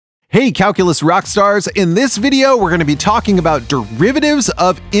Hey calculus rock stars, in this video we're going to be talking about derivatives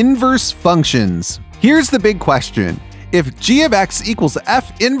of inverse functions. Here's the big question. If g of x equals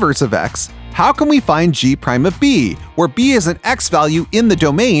f inverse of x, how can we find g prime of b, where b is an x value in the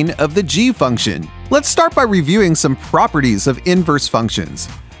domain of the g function? Let's start by reviewing some properties of inverse functions.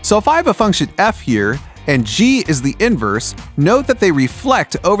 So if I have a function f here, and g is the inverse, note that they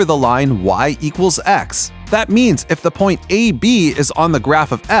reflect over the line y equals x. That means if the point AB is on the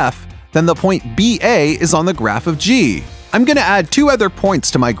graph of f, then the point BA is on the graph of g. I'm going to add two other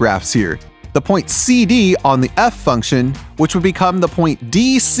points to my graphs here. The point CD on the f function, which would become the point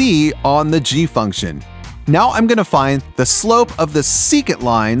DC on the g function. Now I'm going to find the slope of the secant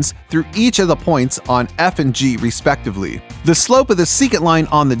lines through each of the points on f and g respectively. The slope of the secant line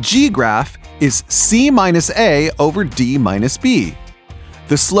on the g graph is c minus a over d minus b.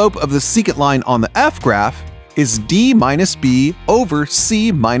 The slope of the secant line on the f graph is d minus b over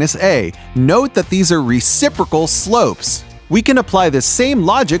c minus a. Note that these are reciprocal slopes. We can apply the same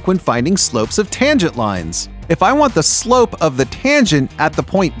logic when finding slopes of tangent lines. If I want the slope of the tangent at the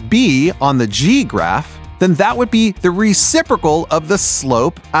point B on the g graph, then that would be the reciprocal of the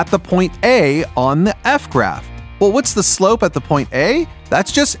slope at the point A on the f graph. Well, what's the slope at the point A?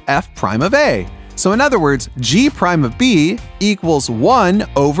 That's just f prime of A. So in other words, g prime of b equals 1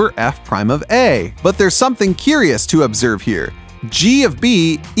 over f prime of a. But there's something curious to observe here. G of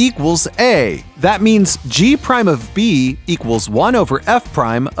b equals a. That means g prime of b equals 1 over f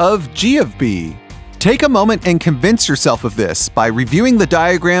prime of g of b. Take a moment and convince yourself of this by reviewing the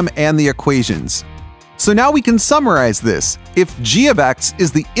diagram and the equations. So now we can summarize this. If g of x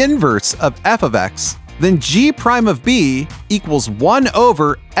is the inverse of f of x, then g prime of b equals 1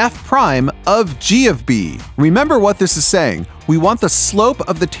 over f prime of g of b. Remember what this is saying. We want the slope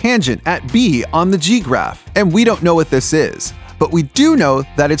of the tangent at b on the g graph, and we don't know what this is. But we do know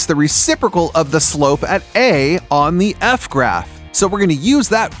that it's the reciprocal of the slope at a on the f graph. So we're going to use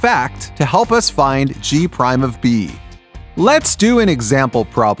that fact to help us find g prime of b. Let's do an example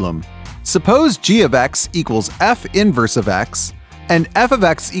problem. Suppose g of x equals f inverse of x, and f of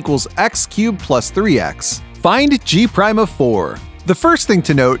x equals x cubed plus 3x. Find g prime of 4. The first thing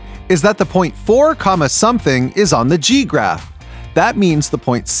to note is that the point 4 comma something is on the g graph. That means the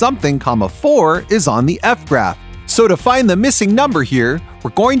point something comma 4 is on the f graph. So to find the missing number here,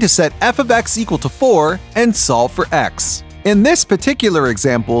 we're going to set f of x equal to 4 and solve for x. In this particular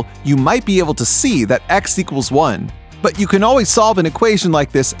example, you might be able to see that x equals 1. But you can always solve an equation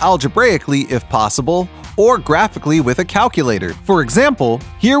like this algebraically if possible, or graphically with a calculator. For example,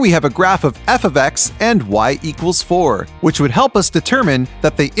 here we have a graph of f of x and y equals 4, which would help us determine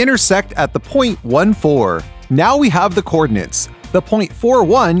that they intersect at the point 1, 4. Now we have the coordinates. The point 4,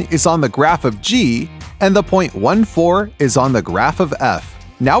 1 is on the graph of g, and the point 1, 4 is on the graph of f.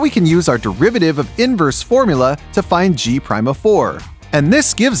 Now we can use our derivative of inverse formula to find g prime of 4. And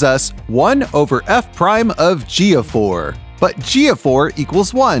this gives us 1 over f prime of g of 4. But g of 4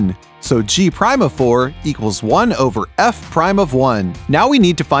 equals 1. So g prime of 4 equals 1 over f prime of 1. Now we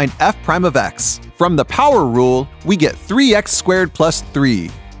need to find f prime of x. From the power rule, we get 3x squared plus 3,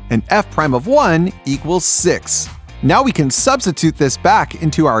 and f prime of 1 equals 6. Now we can substitute this back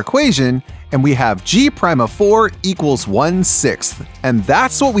into our equation, and we have g prime of 4 equals 1/6. And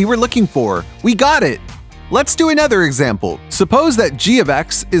that's what we were looking for. We got it! Let's do another example. Suppose that g of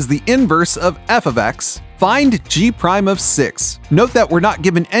x is the inverse of f of x. Find g prime of 6. Note that we're not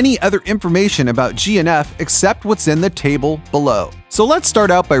given any other information about g and f except what's in the table below. So let's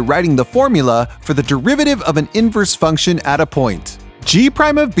start out by writing the formula for the derivative of an inverse function at a point. G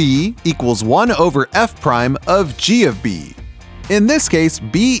prime of b equals 1 over f prime of g of b. In this case,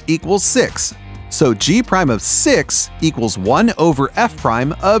 b equals 6. So g prime of 6 equals 1 over f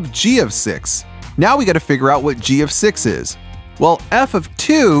prime of g of 6. Now we got to figure out what g of 6 is. Well, f of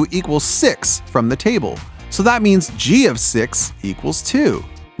 2 equals 6 from the table. So that means g of 6 equals 2.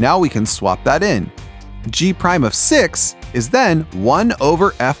 Now we can swap that in. G prime of 6 is then 1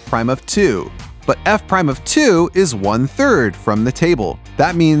 over f prime of 2. But f prime of 2 is 1/3 from the table.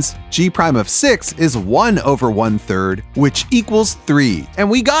 That means g prime of 6 is 1 over 1/3, which equals 3. And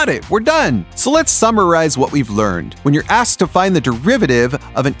we got it! We're done! So let's summarize what we've learned. When you're asked to find the derivative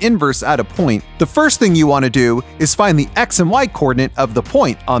of an inverse at a point, the first thing you want to do is find the x and y coordinate of the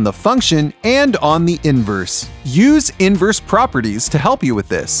point on the function and on the inverse. Use inverse properties to help you with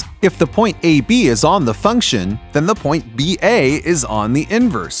this. If the point AB is on the function, then the point BA is on the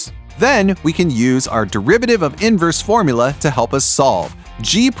inverse. Then we can use our derivative of inverse formula to help us solve.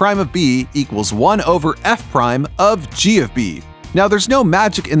 G prime of b equals 1 over f prime of g of b. Now, there's no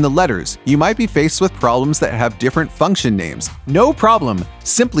magic in the letters. You might be faced with problems that have different function names. No problem.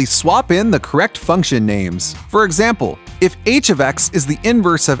 Simply swap in the correct function names. For example, if h of x is the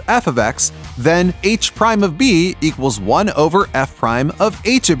inverse of f of x, then h prime of b equals 1 over f prime of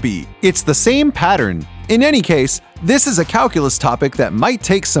h of b. It's the same pattern. In any case, this is a calculus topic that might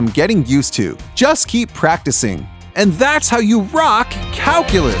take some getting used to. Just keep practicing. And that's how you rock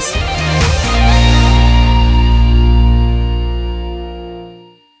calculus!